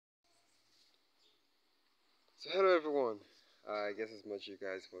So hello everyone. I guess as much you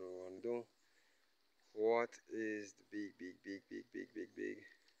guys what we want to do. What is the big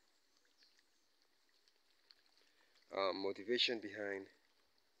motivation behind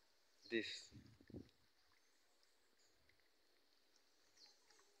this?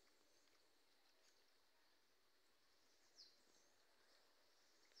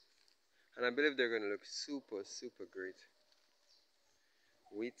 And I believe they're gonna look super great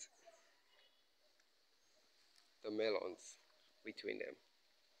with the melons between them.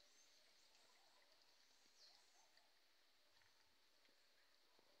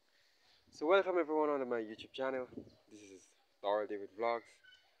 So welcome everyone on my YouTube channel. This is Daryl David Vlogs.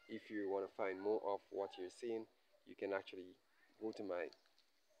 If you want to find more of what you're seeing, you can actually go to my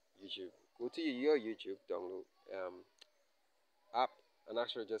YouTube. Go to your YouTube, download app, and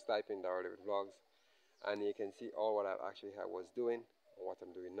actually just type in Daryl David Vlogs, and you can see all what I was doing, what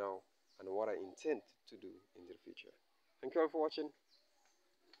I'm doing now, and what I intend to do in the future. Thank you all for watching.